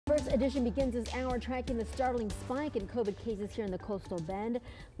edition begins this hour tracking the startling spike in COVID cases here in the coastal bend.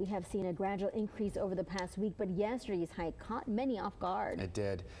 We have seen a gradual increase over the past week, but yesterday's hike caught many off guard. It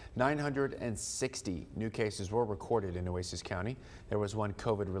did. 960 new cases were recorded in Nueces County. There was one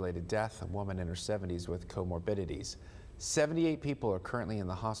COVID-related death, a woman in her 70s with comorbidities. 78 people are currently in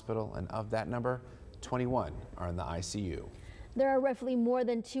the hospital, and of that number, 21 are in the ICU. There are roughly more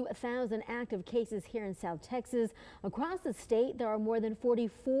than 2,000 active cases here in South Texas. Across the state, there are more than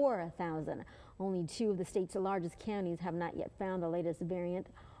 44,000. Only two of the state's largest counties have not yet found the latest variant,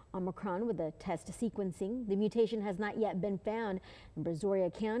 Omicron, with the test sequencing. The mutation has not yet been found in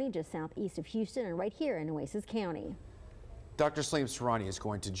Brazoria County, just southeast of Houston, and right here in Nueces County. Dr. Surani is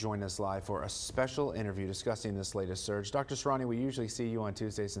going to join us live for a special interview discussing this latest surge. Dr. Surani, we usually see you on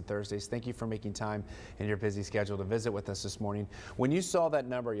Tuesdays and Thursdays. Thank you for making time in your busy schedule to visit with us this morning. When you saw that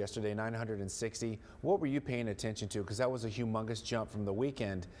number yesterday, 960, what were you paying attention to? Because that was a humongous jump from the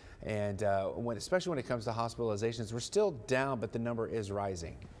weekend. And especially when it comes to hospitalizations, we're still down, but the number is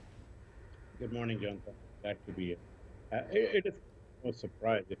rising. Good morning, Jonathan. Glad to be here. It is no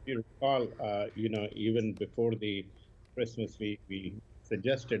surprise. If you recall, even before the Christmas week, we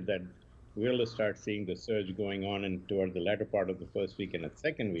suggested that we'll start seeing the surge going on toward the latter part of the first week and the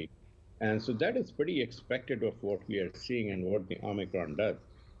second week. And so that is pretty expected of what we are seeing and what the Omicron does.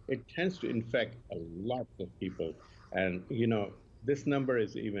 It tends to infect a lot of people. And, this number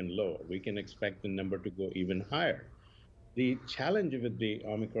is even lower. We can expect the number to go even higher. The challenge with the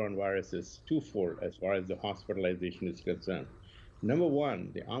Omicron virus is twofold as far as the hospitalization is concerned. Number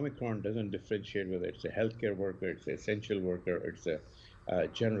one, the Omicron doesn't differentiate whether it's a healthcare worker, it's an essential worker, or it's a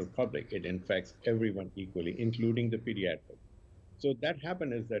general public. It infects everyone equally, including the pediatric. So that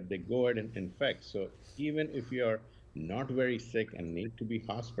happens is that they go ahead and infect. So even if you're not very sick and need to be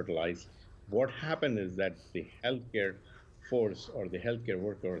hospitalized, what happens is that the healthcare force or the healthcare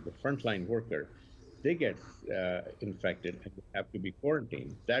worker or the frontline worker, they get infected and have to be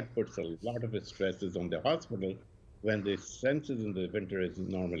quarantined. That puts a lot of stresses on the hospital when the census in the winter is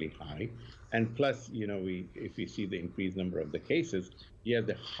normally high. And plus, if we see the increased number of the cases, you have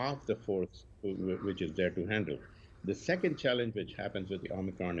the half the force which is there to handle. The second challenge which happens with the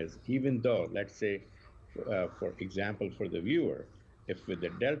Omicron is, even though, let's say, for example, for the viewer, if with the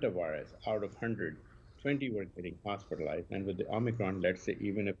Delta virus, out of 100, 20 were getting hospitalized, and with the Omicron, let's say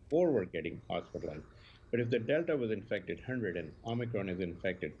even if 4 were getting hospitalized, but if the Delta was infected 100 and Omicron is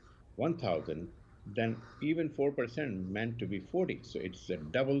infected 1,000, then even 4% meant to be 40. So it's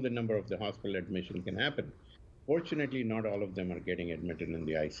double the number of the hospital admission can happen. Fortunately, not all of them are getting admitted in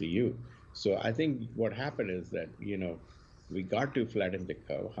the ICU. So I think what happened is that, we got to flatten the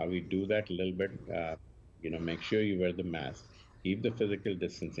curve. How we do that a little bit, make sure you wear the mask, keep the physical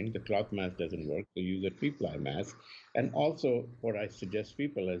distancing. The cloth mask doesn't work, so use a three-ply mask. And also what I suggest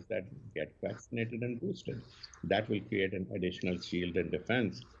people is that get vaccinated and boosted. That will create an additional shield and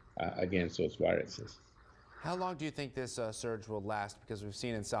defense against those viruses. How long do you think this surge will last? Because we've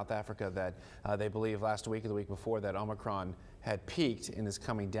seen in South Africa that they believe last week or the week before that Omicron had peaked and is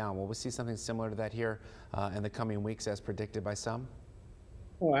coming down. Will we see something similar to that here in the coming weeks as predicted by some?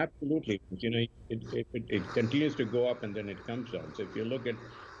 Oh, absolutely. It continues to go up and then it comes down. So if you look at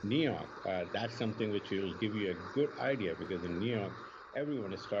New York, that's something which will give you a good idea, because in New York,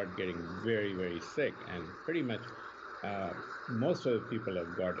 everyone started getting very, very sick, and pretty much most of the people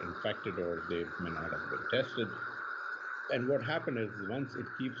have got infected or they may not have been tested. And what happened is, once it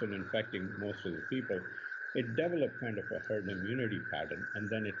keeps on infecting most of the people, it develops kind of a herd immunity pattern, and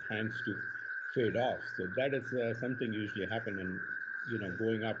then it tends to fade off. So that is something usually happen in,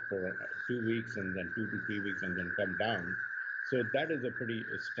 going up for 2 weeks and then 2 to 3 weeks and then come down. So that is a pretty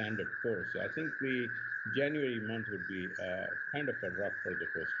standard course. So I think the January month would be kind of a rough for the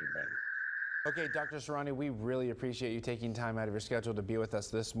coastal belt. Okay, Dr. Surani, we really appreciate you taking time out of your schedule to be with us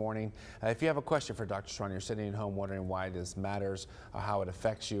this morning. If you have a question for Dr. Surani, you're sitting at home wondering why this matters or how it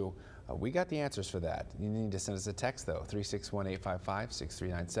affects you, we got the answers for that. You need to send us a text, though,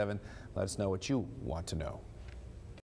 361-855-6397. Let us know what you want to know.